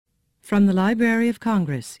From the Library of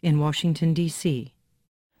Congress in Washington, D.C.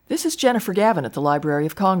 This is Jennifer Gavin at the Library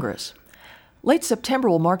of Congress. Late September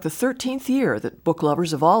will mark the 13th year that book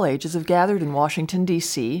lovers of all ages have gathered in Washington,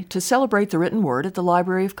 D.C. to celebrate the written word at the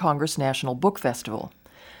Library of Congress National Book Festival.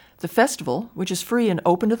 The festival, which is free and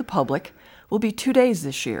open to the public, will be 2 days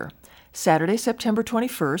this year, Saturday, September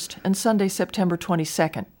 21st and Sunday, September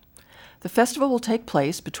 22nd. The festival will take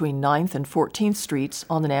place between 9th and 14th Streets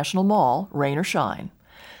on the National Mall, rain or shine.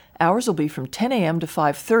 Hours will be from 10 a.m. to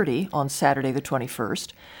 5:30 on Saturday the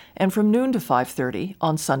 21st and from noon to 5:30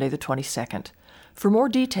 on Sunday the 22nd. For more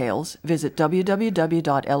details, visit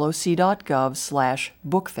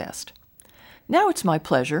www.loc.gov/bookfest. Now it's my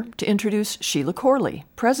pleasure to introduce Sheila Corley,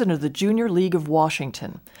 President of the Junior League of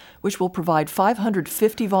Washington, which will provide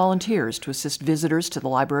 550 volunteers to assist visitors to the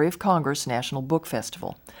Library of Congress National Book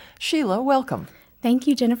Festival. Sheila, welcome. Thank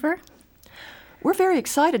you, Jennifer. We're very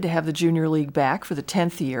excited to have the Junior League back for the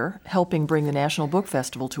 10th year, helping bring the National Book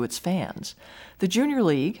Festival to its fans. The Junior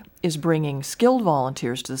League is bringing skilled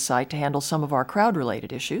volunteers to the site to handle some of our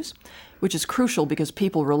crowd-related issues, which is crucial because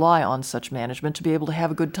people rely on such management to be able to have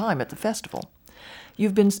a good time at the festival.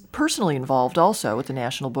 You've been personally involved also at the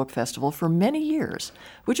National Book Festival for many years.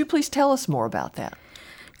 Would you please tell us more about that?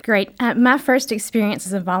 Great. My first experience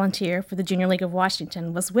as a volunteer for the Junior League of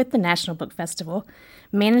Washington was with the National Book Festival,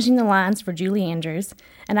 managing the lines for Julie Andrews,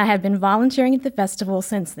 and I have been volunteering at the festival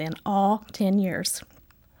since then, all 10 years.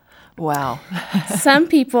 Wow. Some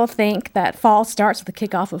people think that fall starts with the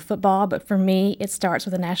kickoff of football, but for me, it starts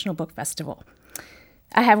with the National Book Festival.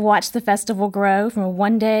 I have watched the festival grow from a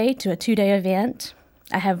one-day to a two-day event.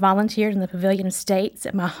 I have volunteered in the Pavilion of States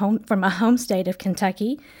from my home state of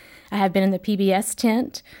Kentucky. I have been in the PBS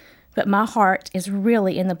tent, but my heart is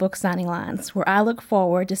really in the book signing lines, where I look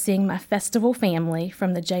forward to seeing my festival family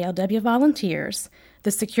from the JLW volunteers,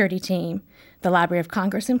 the security team, the Library of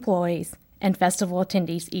Congress employees, and festival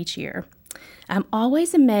attendees each year. I'm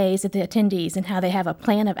always amazed at the attendees and how they have a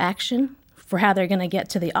plan of action for how they're going to get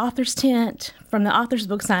to the author's tent, from the author's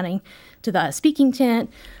book signing to the speaking tent,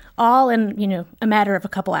 all in, a matter of a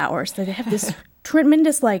couple hours. So they have this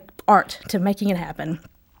tremendous, art to making it happen.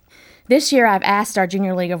 This year, I've asked our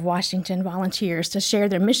Junior League of Washington volunteers to share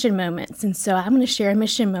their mission moments, and so I'm going to share a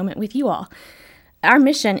mission moment with you all. Our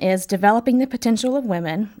mission is developing the potential of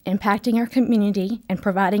women, impacting our community, and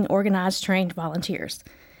providing organized, trained volunteers.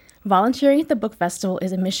 Volunteering at the book festival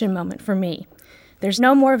is a mission moment for me. There's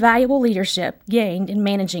no more valuable leadership gained in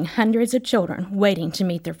managing hundreds of children waiting to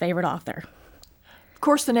meet their favorite author. Of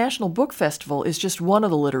course, the National Book Festival is just one of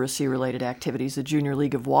the literacy-related activities the Junior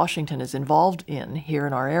League of Washington is involved in here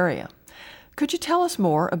in our area. Could you tell us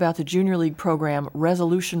more about the Junior League program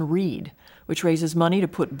Resolution Read, which raises money to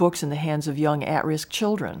put books in the hands of young at-risk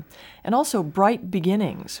children, and also Bright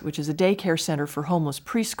Beginnings, which is a daycare center for homeless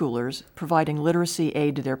preschoolers, providing literacy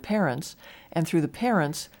aid to their parents, and through the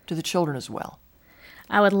parents to the children as well?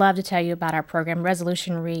 I would love to tell you about our program,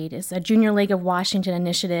 Resolution Read. It's a Junior League of Washington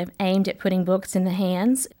initiative aimed at putting books in the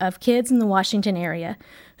hands of kids in the Washington area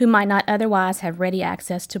who might not otherwise have ready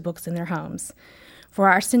access to books in their homes. For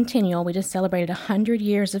our centennial, we just celebrated 100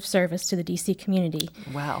 years of service to the D.C. community.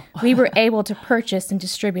 Wow. We were able to purchase and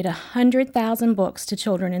distribute 100,000 books to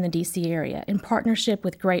children in the D.C. area in partnership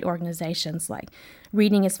with great organizations like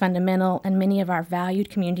Reading is Fundamental and many of our valued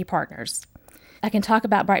community partners. I can talk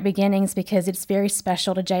about Bright Beginnings because it's very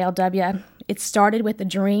special to JLW. It started with the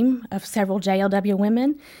dream of several JLW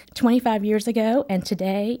women 25 years ago, and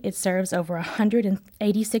today it serves over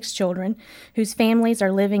 186 children whose families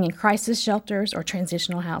are living in crisis shelters or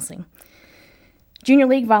transitional housing. Junior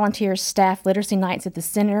League volunteers staff literacy nights at the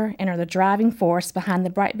center and are the driving force behind the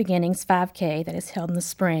Bright Beginnings 5K that is held in the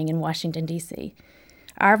spring in Washington, D.C.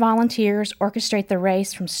 Our volunteers orchestrate the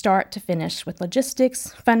race from start to finish with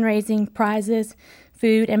logistics, fundraising, prizes,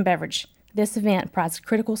 food, and beverage. This event provides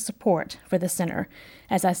critical support for the center.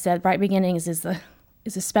 As I said, Bright Beginnings is a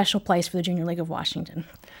special place for the Junior League of Washington.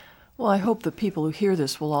 Well, I hope the people who hear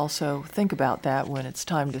this will also think about that when it's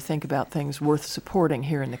time to think about things worth supporting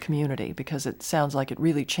here in the community, because it sounds like it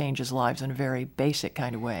really changes lives in a very basic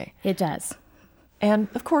kind of way. It does. And,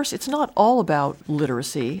 of course, it's not all about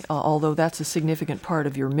literacy, although that's a significant part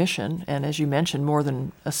of your mission. And as you mentioned, more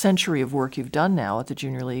than a century of work you've done now at the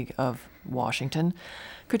Junior League of Washington.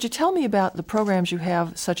 Could you tell me about the programs you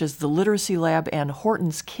have, such as the Literacy Lab and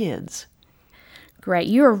Horton's Kids? Great.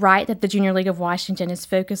 You are right that the Junior League of Washington is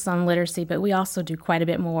focused on literacy, but we also do quite a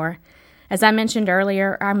bit more. As I mentioned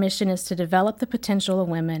earlier, our mission is to develop the potential of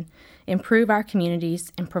women, improve our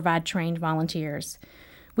communities, and provide trained volunteers.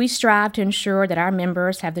 We strive to ensure that our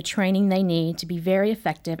members have the training they need to be very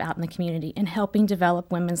effective out in the community, and helping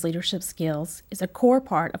develop women's leadership skills is a core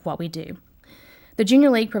part of what we do. The Junior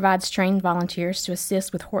League provides trained volunteers to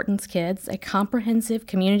assist with Horton's Kids, a comprehensive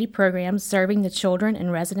community program serving the children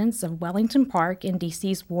and residents of Wellington Park in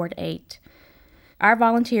DC's Ward 8. Our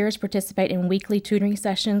volunteers participate in weekly tutoring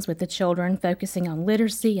sessions with the children, focusing on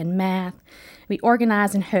literacy and math. We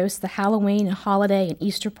organize and host the Halloween and holiday and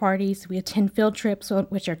Easter parties. We attend field trips,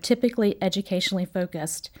 which are typically educationally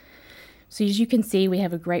focused. So as you can see, we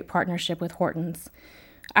have a great partnership with Horton's.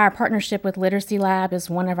 Our partnership with Literacy Lab is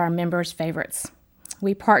one of our members' favorites.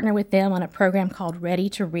 We partner with them on a program called Ready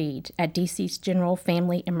to Read at DC's General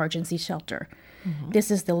Family Emergency Shelter.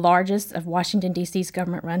 This is the largest of Washington, D.C.'s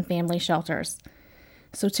government-run family shelters.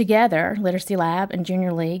 So together, Literacy Lab and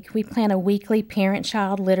Junior League, we plan a weekly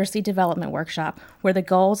parent-child literacy development workshop where the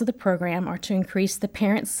goals of the program are to increase the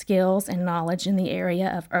parents' skills and knowledge in the area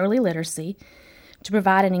of early literacy, to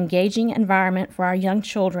provide an engaging environment for our young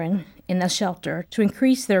children in the shelter, to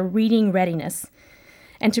increase their reading readiness,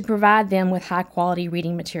 and to provide them with high-quality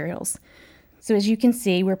reading materials. So as you can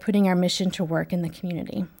see, we're putting our mission to work in the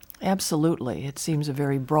community. Absolutely. It seems a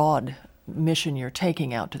very broad mission you're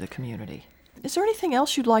taking out to the community. Is there anything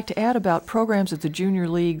else you'd like to add about programs at the Junior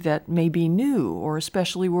League that may be new or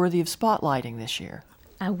especially worthy of spotlighting this year?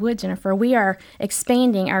 I would, Jennifer. We are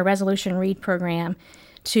expanding our Resolution Read program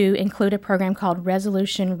to include a program called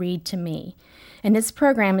Resolution Read to Me. And this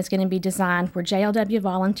program is going to be designed where JLW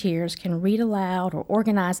volunteers can read aloud or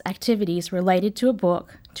organize activities related to a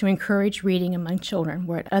book to encourage reading among children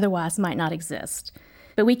where it otherwise might not exist.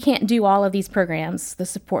 But we can't do all of these programs, the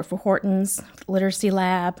support for Horton's, Literacy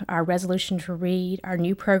Lab, our Resolution to Read, our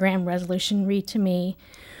new program, Resolution Read to Me,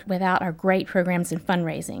 without our great programs in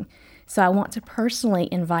fundraising. So I want to personally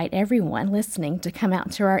invite everyone listening to come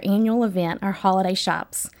out to our annual event, our holiday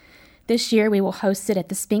shops. This year we will host it at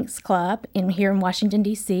the Spinks Club here in Washington,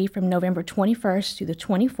 D.C. from November 21st through the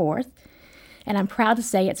 24th. And I'm proud to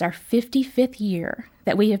say it's our 55th year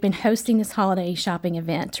that we have been hosting this holiday shopping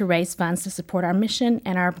event to raise funds to support our mission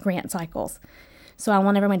and our grant cycles. So I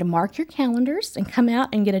want everyone to mark your calendars and come out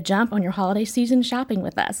and get a jump on your holiday season shopping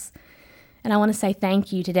with us. And I want to say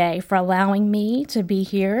thank you today for allowing me to be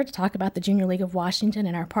here to talk about the Junior League of Washington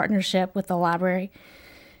and our partnership with the library.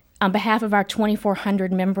 On behalf of our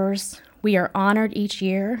 2,400 members, we are honored each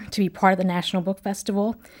year to be part of the National Book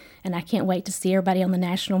Festival, and I can't wait to see everybody on the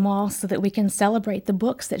National Mall so that we can celebrate the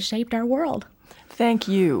books that shaped our world. Thank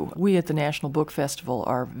you. We at the National Book Festival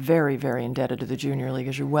are very, very indebted to the Junior League,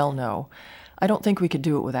 as you well know. I don't think we could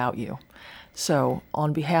do it without you. So,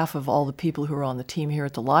 on behalf of all the people who are on the team here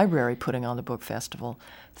at the library putting on the book festival,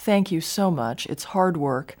 thank you so much. It's hard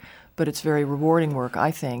work, but it's very rewarding work,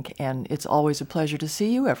 I think, and it's always a pleasure to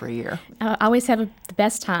see you every year. I always have the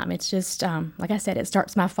best time. It's just, like I said, it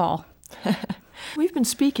starts my fall. We've been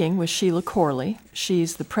speaking with Sheila Corley.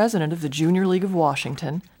 She's the president of the Junior League of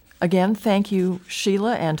Washington. Again, thank you,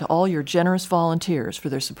 Sheila, and to all your generous volunteers for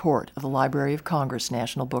their support of the Library of Congress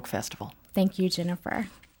National Book Festival. Thank you, Jennifer.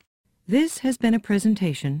 This has been a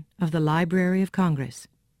presentation of the Library of Congress.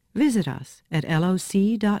 Visit us at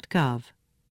loc.gov.